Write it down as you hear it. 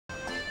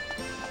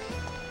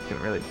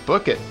can really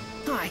book it.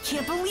 Oh, I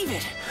can't believe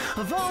it.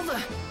 Of all the...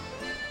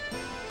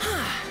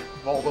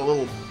 Of all the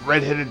little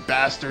red-headed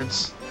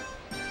bastards.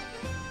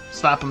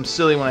 Slap them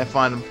silly when I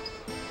find them.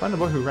 Find the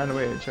boy who ran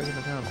away and check the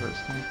town first.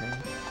 Okay.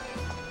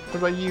 What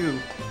about you?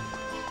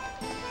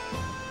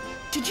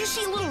 Did you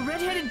see a little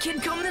red-headed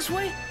kid come this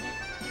way?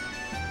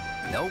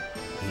 Nope.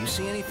 You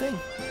see anything?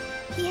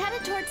 He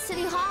headed towards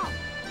City Hall.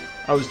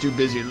 I was too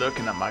busy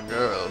looking at my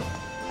girl.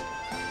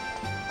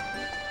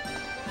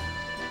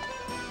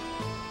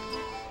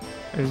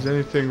 Is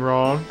anything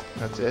wrong?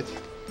 That's it.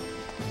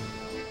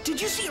 Did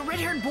you see a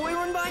red-haired boy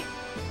run by?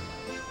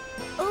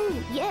 Oh,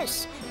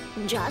 yes.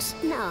 Just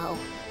now.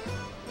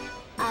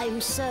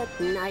 I'm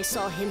certain I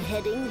saw him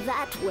heading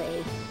that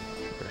way.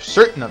 You're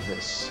certain of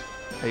this?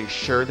 Are you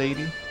sure,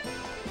 lady?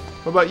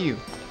 What about you?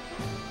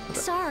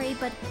 Sorry,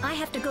 but I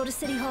have to go to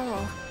City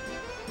Hall.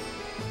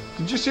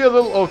 Did you see a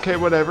little... Okay,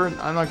 whatever.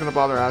 I'm not gonna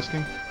bother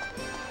asking.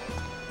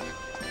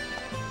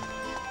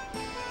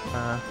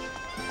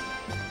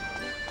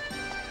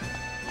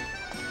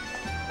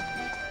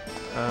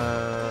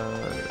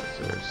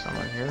 Is there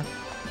someone here?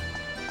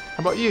 How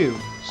about you,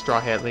 straw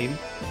hat lady?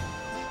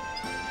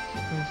 I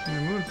can see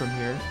the moon from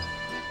here.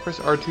 Press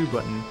R2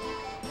 button.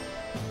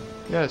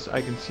 Yes,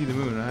 I can see the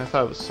moon. I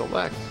thought it was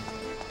select.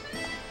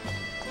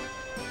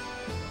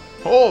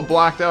 Oh,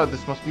 blacked out.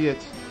 This must be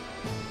it.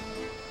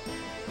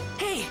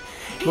 Hey,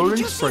 Loading did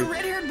you see a sprite.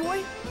 red-haired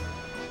boy?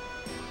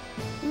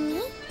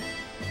 Me?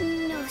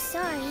 No,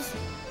 sorry.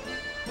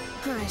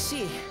 I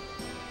see.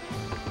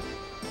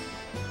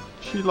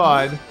 She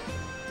lied.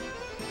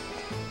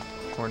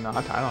 Or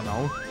not, I don't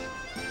know.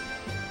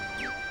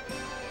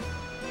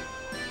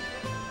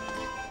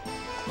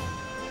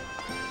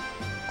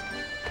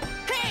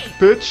 Hey!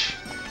 Bitch!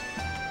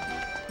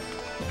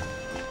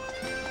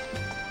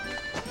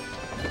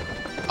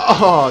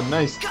 Oh,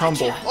 nice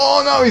tumble. Gotcha.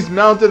 Oh no, he's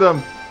mounted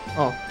him!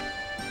 Oh.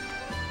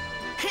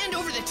 Hand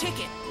over the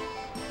ticket.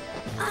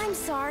 I'm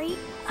sorry.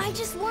 I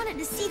just wanted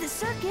to see the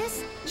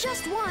circus.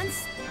 Just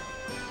once.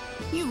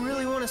 You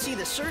really want to see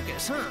the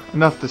circus, huh?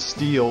 Enough to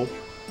steal.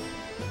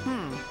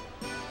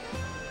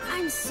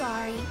 I'm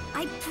sorry.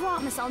 I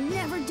promise I'll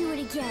never do it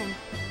again.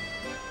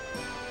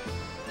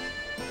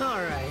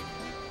 Alright.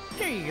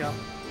 Here you go.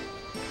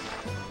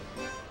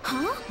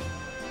 Huh?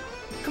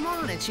 Come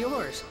on, it's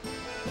yours.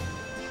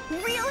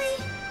 Really?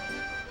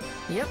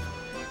 Yep.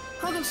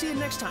 I'll go see it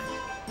next time.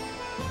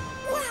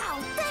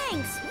 Wow,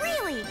 thanks.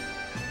 Really?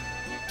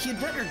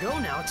 You'd better go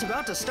now. It's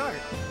about to start.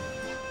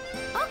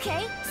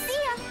 Okay, see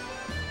ya.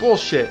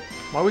 Bullshit.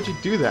 Why would you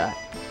do that?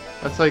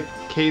 That's like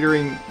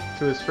catering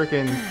to his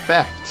freaking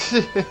theft.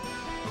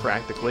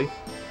 Practically.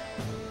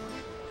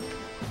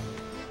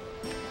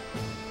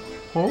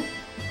 Oh?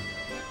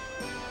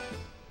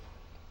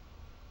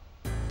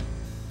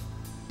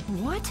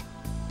 What?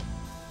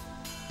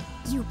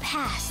 You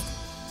passed.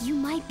 You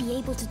might be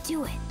able to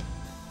do it.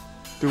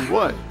 Do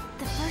what?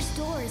 The first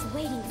door is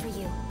waiting for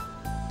you.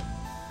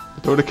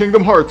 The door to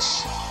Kingdom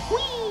Hearts.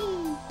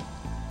 Whee!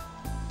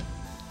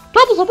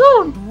 Troubles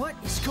abound! What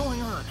is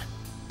going on?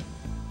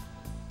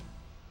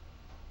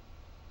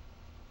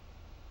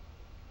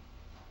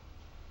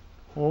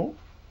 Oh?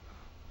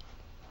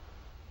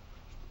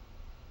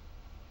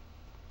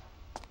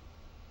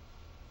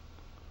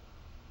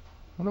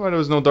 I wonder why there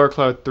was no Dark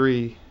Cloud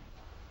 3.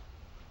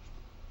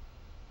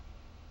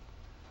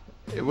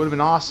 It would have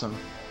been awesome.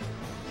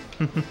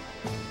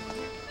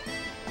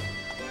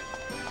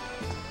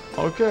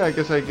 Okay, I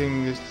guess I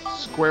can just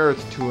square it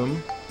to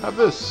him. Have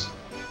this.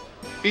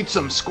 Eat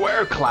some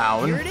square,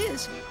 clown. Here it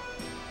is.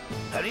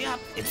 Hurry up,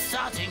 it's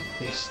starting.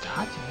 It's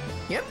starting.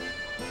 Yep.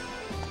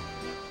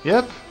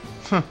 Yep.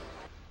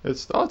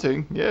 It's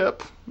starting.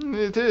 Yep.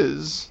 It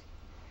is.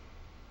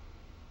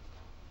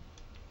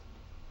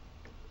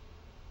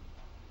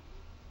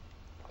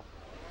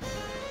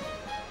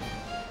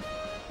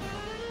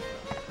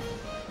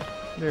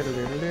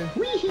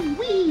 Wee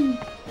wee!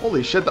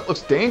 Holy shit, that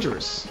looks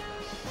dangerous.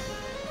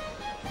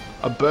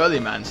 A burly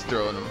man's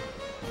throwing him.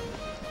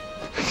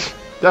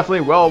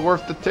 Definitely well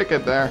worth the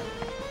ticket there.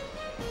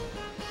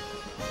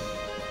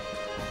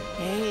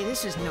 Hey,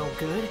 this is no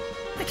good.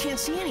 I can't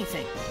see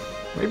anything.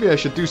 Maybe I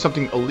should do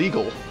something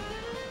illegal.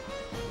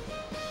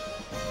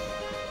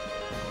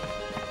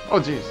 Oh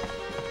jeez,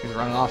 he's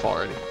running off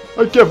already.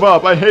 I give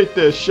up, I hate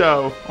this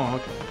show. Oh,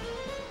 okay.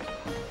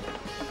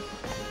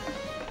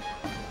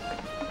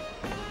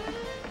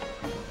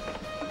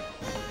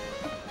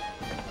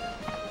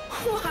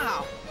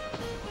 Wow.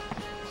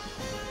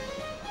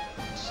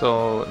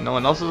 So, no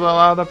one else is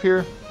allowed up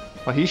here?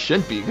 Well, he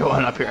should be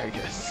going up here, I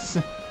guess.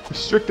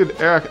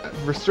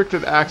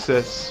 Restricted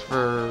access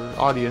for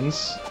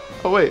audience.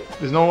 Oh wait,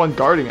 there's no one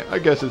guarding it. I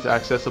guess it's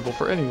accessible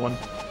for anyone.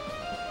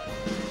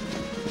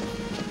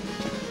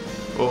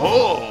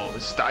 Oh,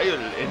 style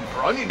and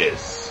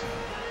brawniness.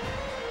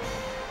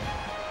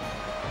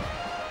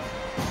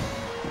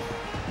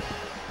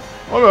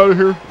 I'm out of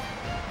here.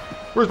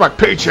 Where's my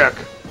paycheck?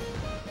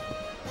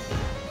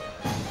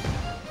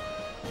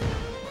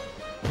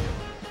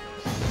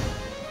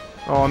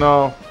 Oh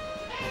no.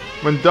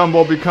 When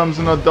Dumbo becomes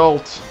an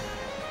adult.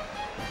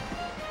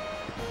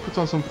 Puts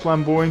on some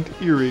flamboyant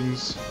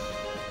earrings.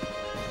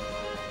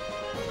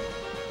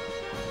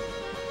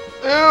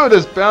 Ew,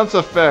 there's bounce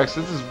effects.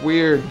 This is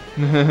weird.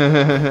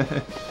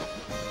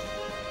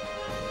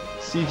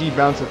 CG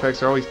bounce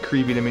effects are always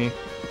creepy to me.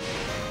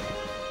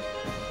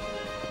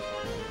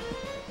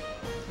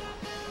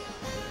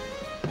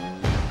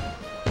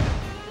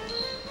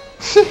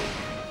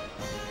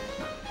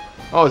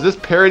 Oh, is this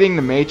parodying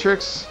the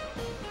Matrix?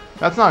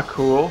 That's not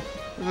cool.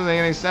 That doesn't make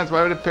any sense.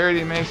 Why would it parody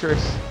the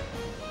Matrix?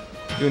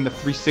 Doing the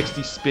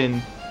 360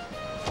 spin.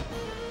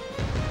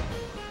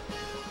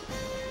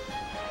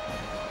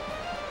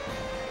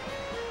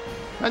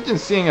 Imagine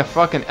seeing a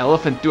fucking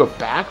elephant do a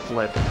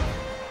backflip.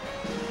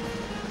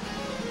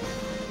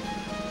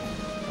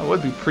 That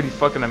would be pretty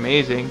fucking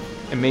amazing.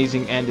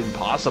 Amazing and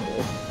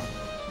impossible.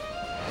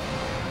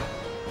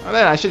 Oh,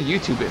 then I should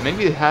YouTube it.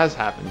 Maybe it has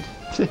happened.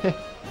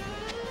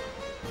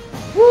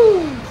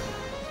 Woo!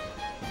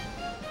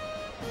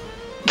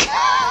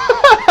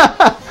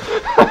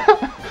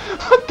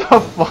 What the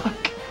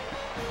fuck?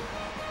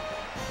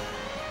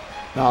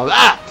 Now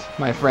that,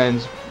 my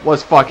friends,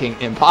 was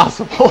fucking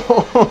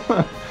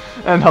impossible.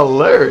 And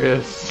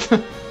hilarious.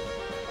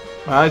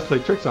 My eyes play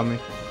tricks on me.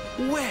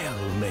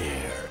 Well,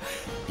 Mayor,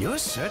 you're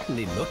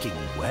certainly looking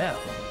well.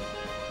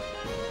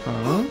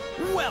 Huh?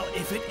 Well,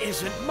 if it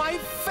isn't my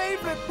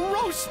favorite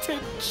roasted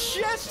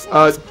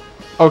chestnut.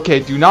 Okay,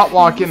 do not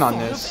walk in on You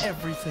this. thought of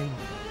everything.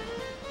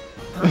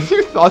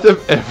 You thought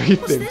of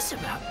everything. What's this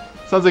about?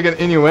 Sounds like an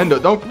innuendo.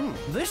 Don't.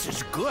 This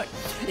is good.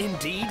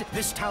 Indeed,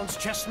 this town's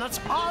chestnuts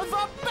are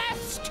the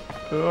best.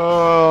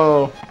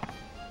 Oh.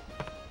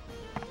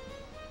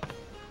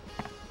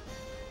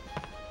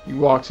 He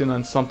walks in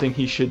on something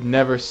he should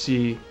never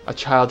see. A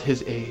child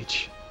his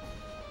age.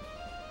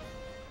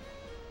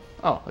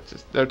 Oh, it's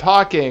just they're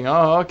talking.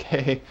 Oh,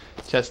 okay.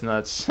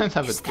 Chestnuts. Let's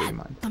have a good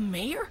mind. The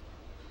mayor?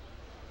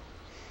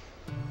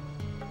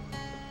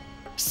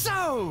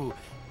 So,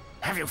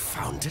 have you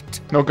found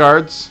it? No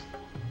guards.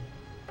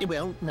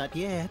 Well, not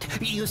yet.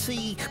 You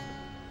see...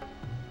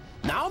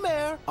 Now,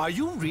 Mayor, are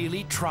you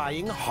really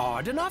trying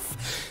hard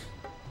enough?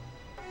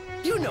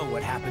 You know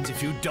what happens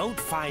if you don't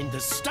find the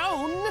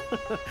stone,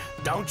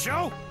 don't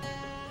you?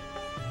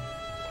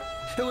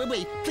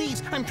 Wait,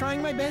 please, I'm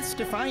trying my best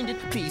to find it.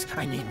 Please,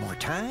 I need more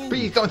time.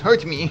 Please don't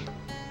hurt me.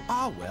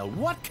 Ah, well,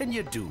 what can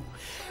you do?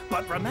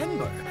 But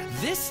remember,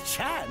 this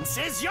chance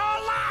is your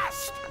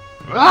last!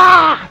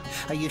 Ah!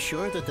 Are you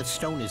sure that the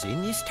stone is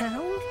in this town?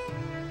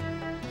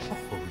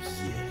 Oh,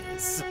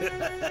 yes.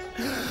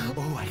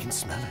 Oh, I can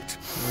smell it.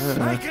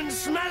 I can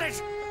smell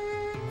it!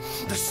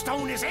 The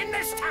stone is in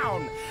this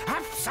town!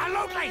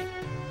 Absolutely!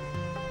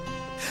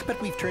 But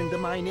we've turned the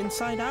mine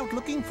inside out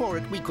looking for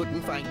it. We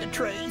couldn't find a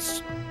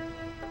trace.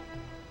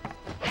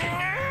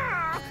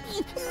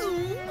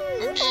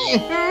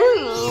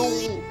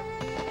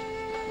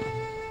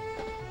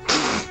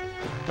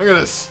 I'm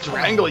gonna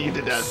strangle you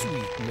to death.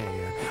 Sweet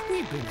Mayor,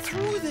 we've been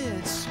through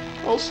this.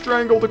 I'll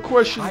strangle the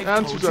question I've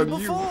answers out told of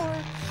you you.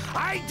 before.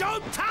 I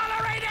don't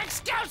tolerate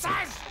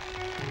excuses!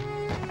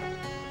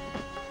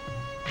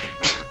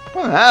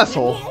 What an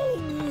asshole.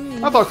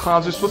 I thought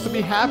clowns were supposed to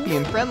be happy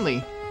and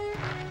friendly.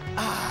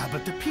 Ah,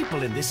 but the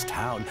people in this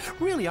town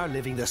really are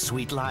living the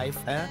sweet life,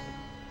 huh?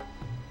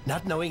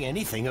 Not knowing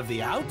anything of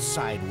the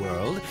outside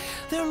world,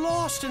 they're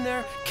lost in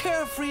their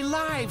carefree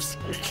lives.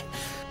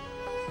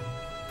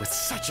 With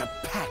such a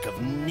pack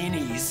of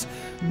ninnies.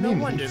 No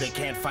wonder they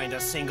can't find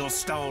a single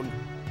stone.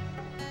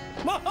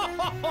 Ho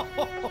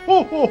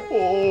ho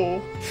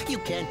ho! You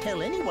can't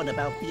tell anyone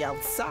about the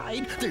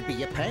outside. There'd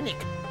be a panic.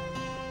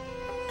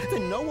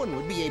 Then no one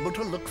would be able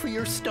to look for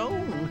your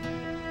stone.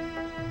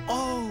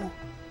 Oh,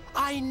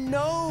 I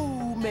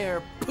know,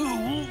 Mayor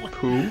Pooh.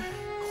 Pooh?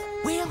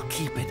 We'll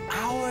keep it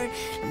our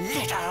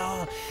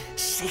little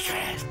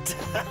secret.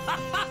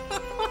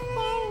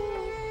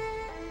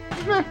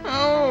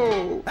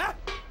 No!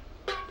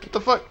 What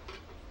the fuck?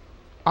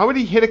 Why would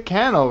he hit a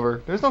can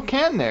over? There's no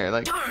can there.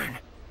 Like. Darn!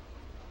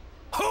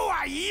 Who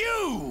are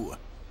you?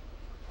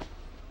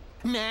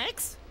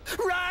 Max?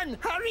 Run!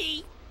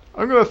 Hurry!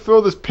 I'm gonna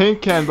throw this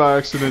paint can by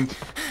accident.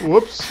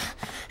 Whoops.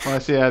 Oh, I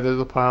see. Yeah, there's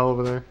a pile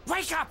over there.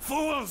 Wake up,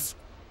 fools!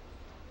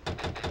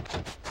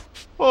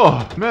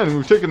 Oh, man, we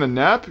were taking a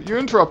nap? You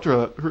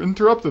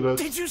interrupted us.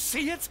 Did you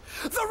see it?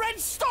 The red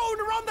stone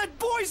around that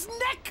boy's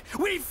neck!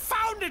 We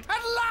found it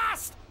at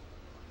last!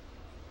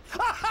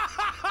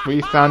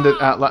 We found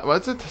it at last.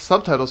 What's the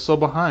subtitle so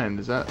behind?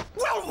 Is that...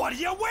 Well, what are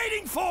you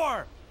waiting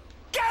for?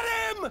 Get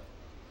him!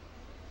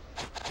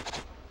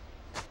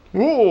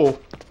 Whoa!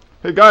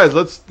 Hey guys,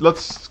 let's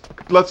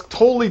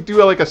totally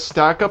do like a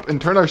stack up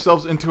and turn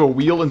ourselves into a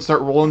wheel and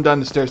start rolling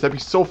down the stairs. That'd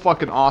be so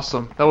fucking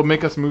awesome. That would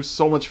make us move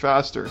so much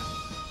faster.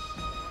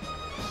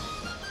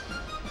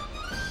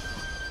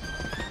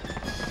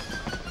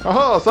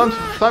 Oh,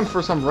 time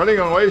for some running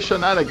away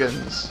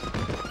shenanigans.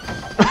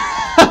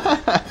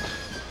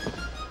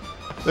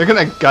 They're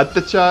gonna gut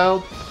the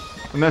child,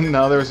 and then the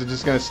others are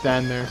just gonna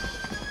stand there.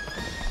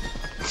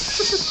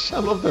 I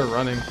love their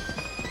running.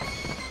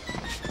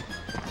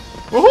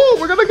 Woohoo!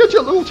 We're gonna get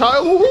you, little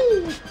child!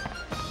 Woohoo!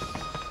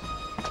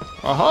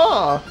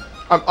 Aha!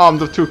 I'm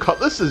armed with 2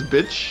 cutlasses,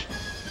 bitch.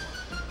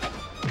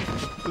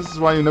 This is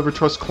why you never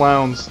trust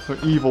clowns. They're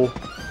evil.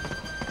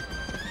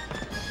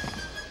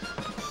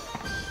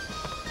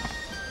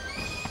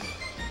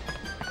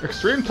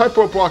 Extreme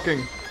tightrope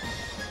walking.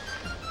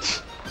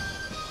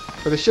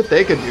 For the shit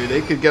they could do,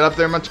 they could get up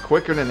there much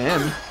quicker than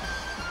him.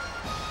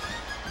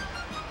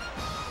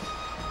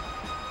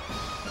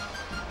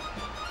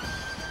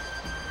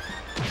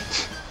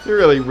 You're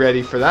really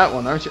ready for that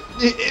one, aren't you?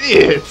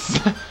 Idiots!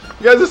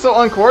 You guys are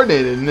so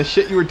uncoordinated, and the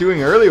shit you were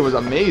doing earlier was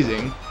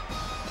amazing.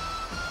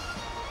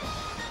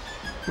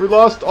 We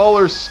lost all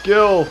our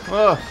skill.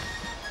 Ugh.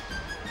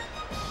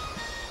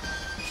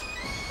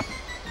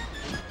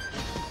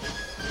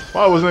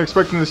 Wow, I wasn't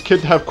expecting this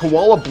kid to have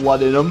koala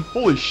blood in him.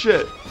 Holy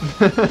shit.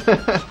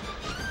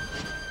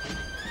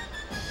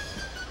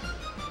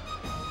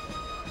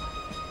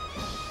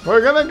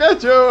 We're gonna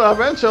get you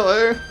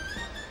eventually.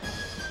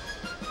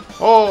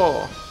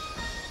 Oh.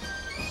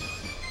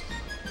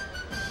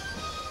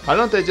 Why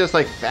don't they just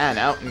like fan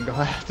out and go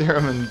after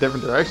him in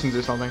different directions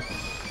or something?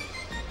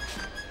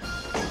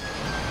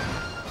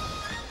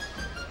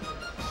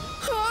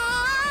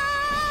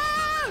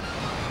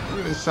 It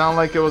didn't sound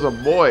like it was a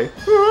boy.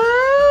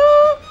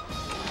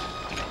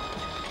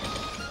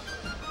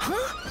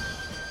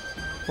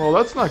 Well,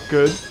 that's not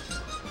good.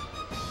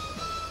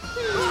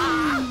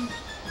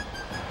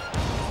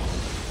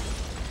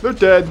 They're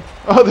dead.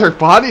 Oh, their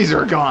bodies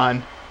are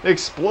gone. They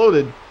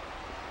exploded.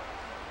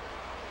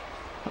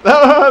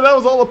 That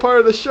was all a part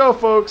of the show,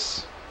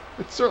 folks.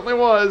 It certainly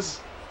was.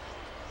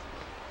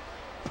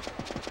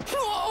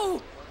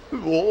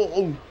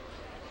 Whoa.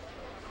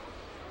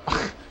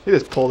 He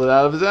just pulled it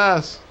out of his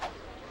ass.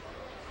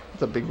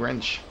 That's a big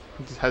wrench.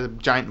 He just has a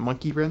giant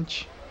monkey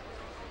wrench.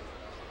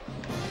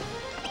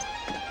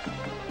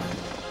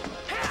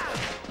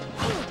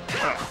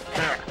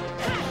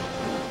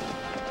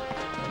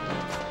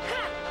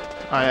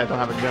 Oh yeah, I don't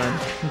have a gun.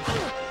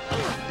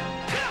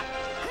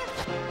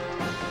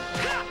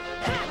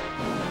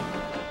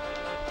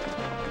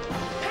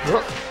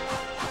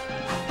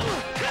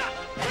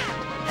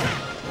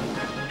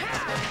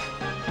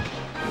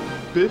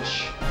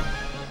 Bitch.